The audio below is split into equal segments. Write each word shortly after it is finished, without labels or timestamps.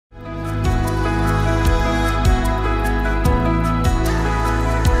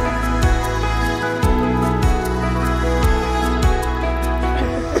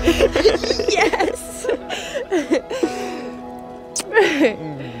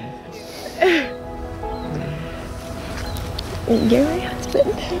You're my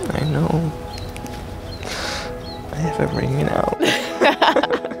husband. I know. I have a ring out.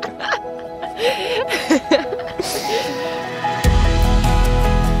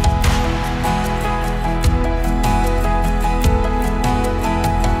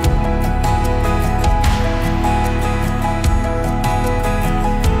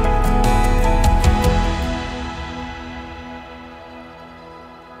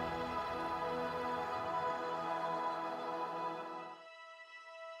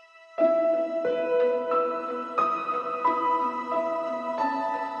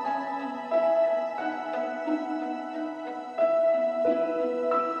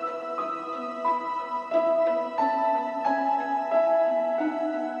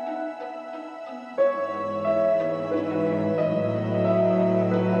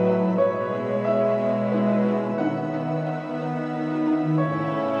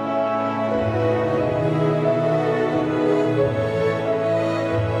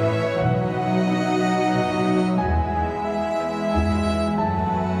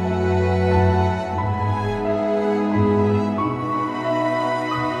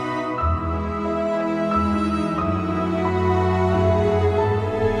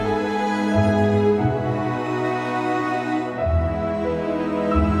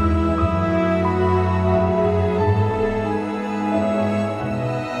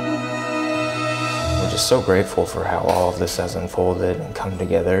 So grateful for how all of this has unfolded and come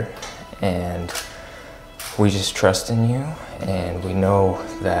together, and we just trust in you, and we know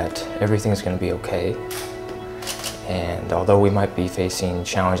that everything's going to be okay. And although we might be facing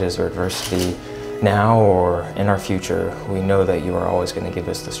challenges or adversity now or in our future, we know that you are always going to give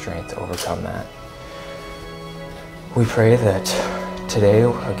us the strength to overcome that. We pray that today,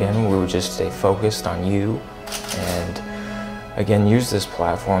 again, we would just stay focused on you, and again, use this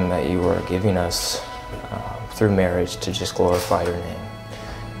platform that you are giving us through marriage to just glorify your name.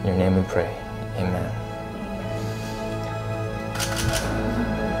 In your name we pray, amen.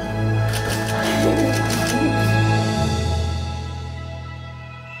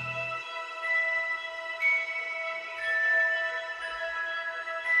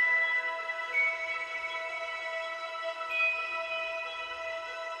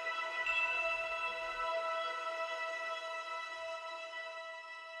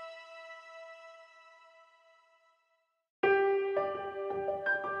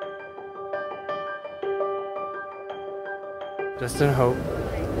 Justin, Hope,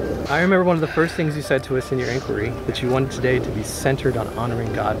 I remember one of the first things you said to us in your inquiry, that you wanted today to be centered on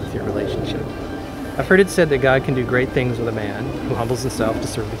honoring God with your relationship. I've heard it said that God can do great things with a man who humbles himself to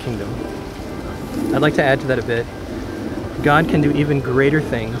serve the kingdom. I'd like to add to that a bit. God can do even greater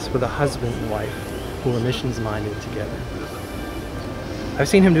things with a husband and wife who are missions-minded together. I've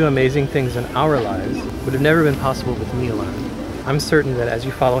seen him do amazing things in our lives, would have never been possible with me alone. I'm certain that as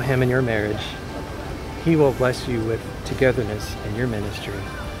you follow him in your marriage, he will bless you with togetherness in your ministry,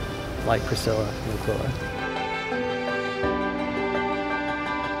 like Priscilla and Aquila.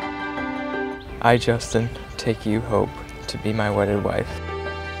 I, Justin, take you, Hope, to be my wedded wife,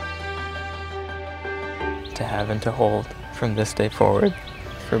 to have and to hold from this day forward,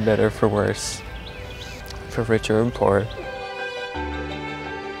 for better, for worse, for richer and poorer,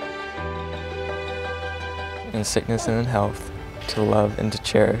 in sickness and in health, to love and to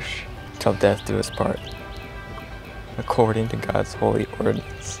cherish, till death do us part, according to God's holy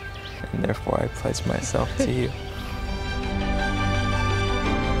ordinance, and therefore I pledge myself to you.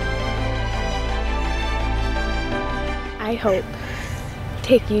 I hope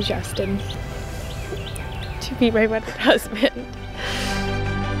take you, Justin, to be my wedded husband,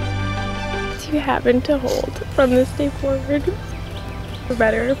 to have and to hold from this day forward, for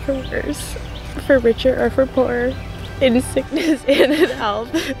better or for worse, for richer or for poorer, in sickness and in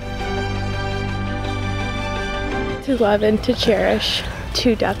health, to love and to cherish,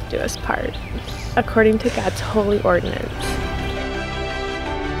 to death do us part, according to God's holy ordinance.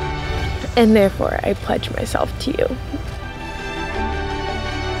 And therefore I pledge myself to you.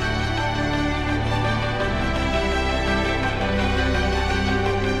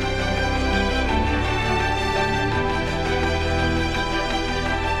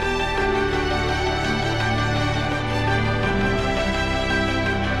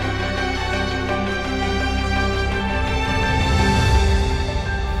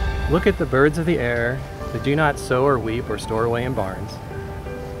 Look at the birds of the air that do not sow or weep or store away in barns,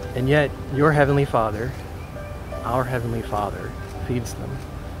 and yet your heavenly Father, our heavenly Father, feeds them.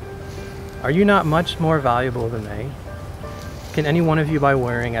 Are you not much more valuable than they? Can any one of you buy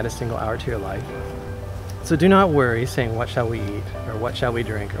worrying add a single hour to your life? So do not worry, saying, what shall we eat, or what shall we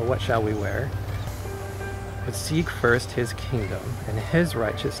drink, or what shall we wear? But seek first his kingdom and his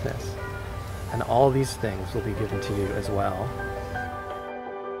righteousness, and all these things will be given to you as well.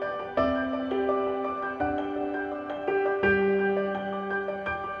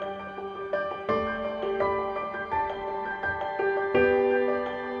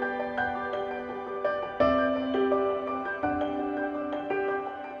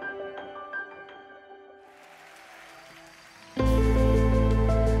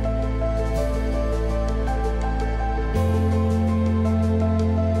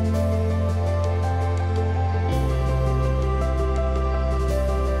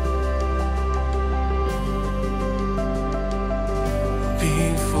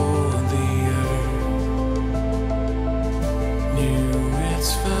 Before the earth knew its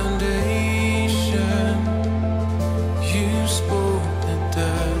foundation, you spoke the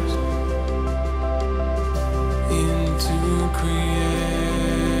dust into creation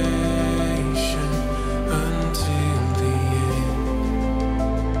until the end.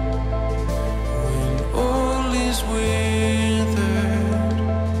 When all is withered,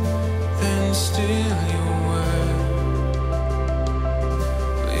 then still your word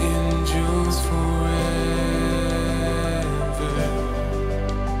endures forever.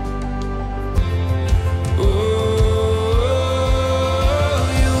 Oh,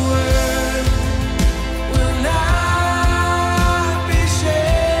 your word will not be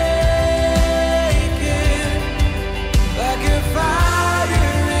shaken, like a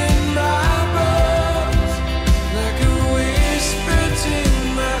fire in my bones, like a whisper to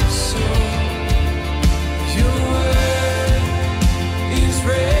my soul. Your word is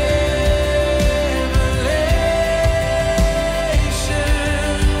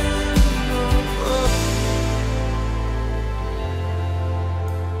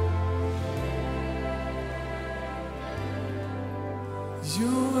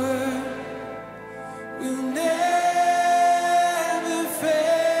your word will never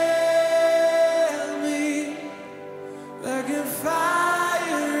fail me, like a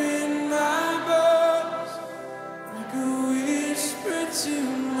fire in my bones, like a whisper to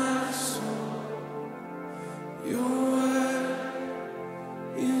my soul. Your word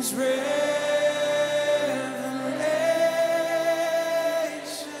is real.